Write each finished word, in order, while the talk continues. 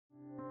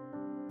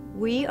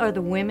We are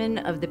the women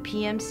of the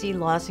PMC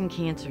Lawson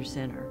Cancer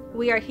Center.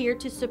 We are here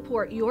to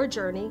support your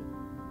journey,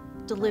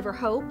 deliver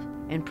hope,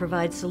 and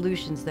provide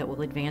solutions that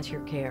will advance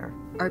your care.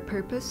 Our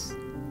purpose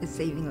is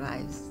saving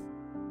lives.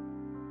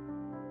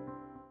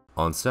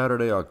 On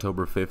Saturday,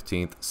 October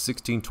 15th,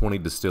 1620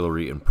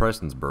 Distillery in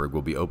Prestonsburg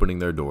will be opening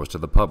their doors to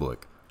the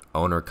public.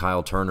 Owner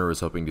Kyle Turner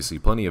is hoping to see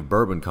plenty of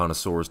bourbon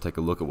connoisseurs take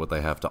a look at what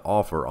they have to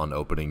offer on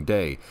opening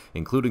day,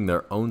 including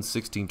their own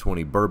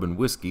 1620 bourbon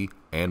whiskey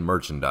and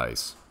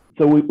merchandise.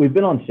 So we've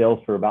been on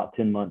shelves for about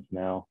 10 months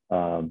now.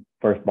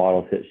 First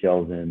bottles hit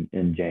shelves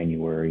in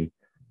January.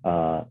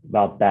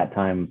 About that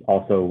time,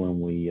 also when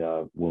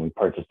we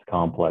purchased the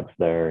complex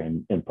there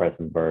in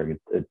Prestonsburg,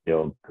 it's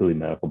the Cooley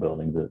Medical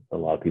Buildings that a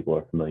lot of people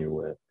are familiar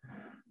with.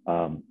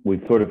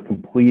 We've sort of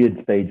completed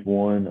stage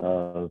one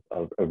of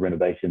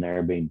renovation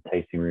there, being the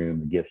tasting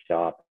room, the gift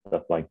shop,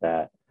 stuff like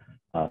that.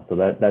 So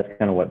that's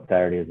kind of what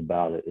Saturday is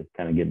about. It's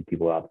kind of getting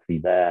people out to see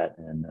that,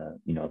 and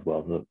as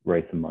well as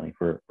raise some money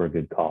for a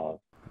good cause.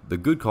 The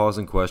good cause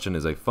in question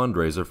is a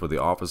fundraiser for the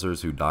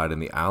officers who died in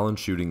the Allen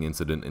shooting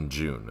incident in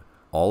June.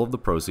 All of the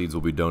proceeds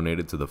will be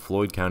donated to the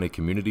Floyd County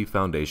Community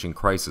Foundation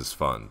Crisis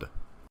Fund.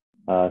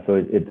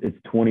 So it's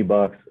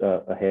 $20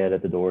 a head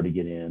at the door to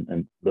get in,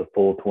 and the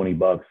full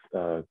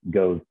 $20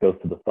 goes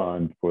to the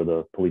fund for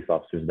the police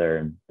officers there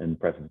in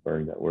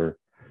Prestonsburg that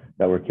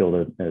were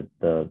killed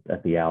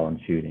at the Allen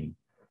shooting.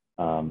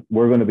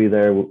 We're going to be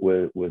there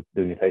with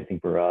doing a tasting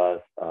for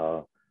us.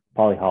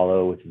 Poly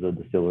Hollow, which is a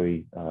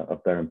distillery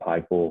up there in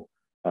Pikeville,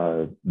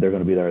 they're going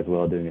to be there as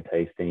well doing a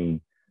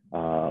tasting.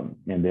 And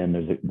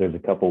then there's a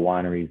couple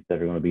wineries that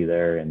are going to be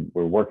there, and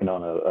we're working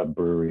on a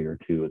brewery or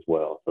two as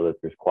well, so that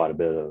there's quite a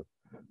bit of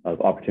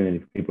opportunity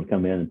for people to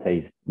come in and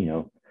taste,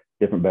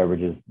 different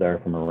beverages there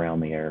from around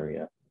the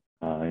area,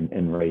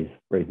 and raise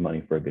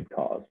money for a good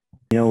cause.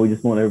 We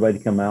just want everybody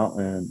to come out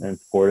and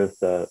support us.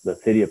 The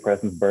city of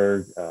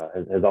Prestonsburg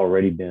has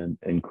already been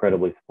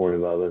incredibly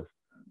supportive of us.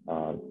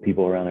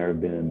 People around there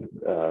have been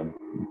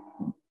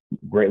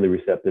greatly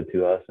receptive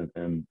to us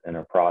and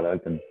our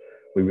product, and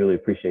we really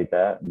appreciate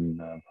that, and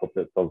hope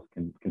that folks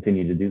can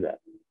continue to do that.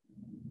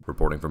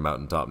 Reporting for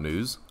Mountaintop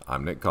News,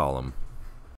 I'm Nick Collum.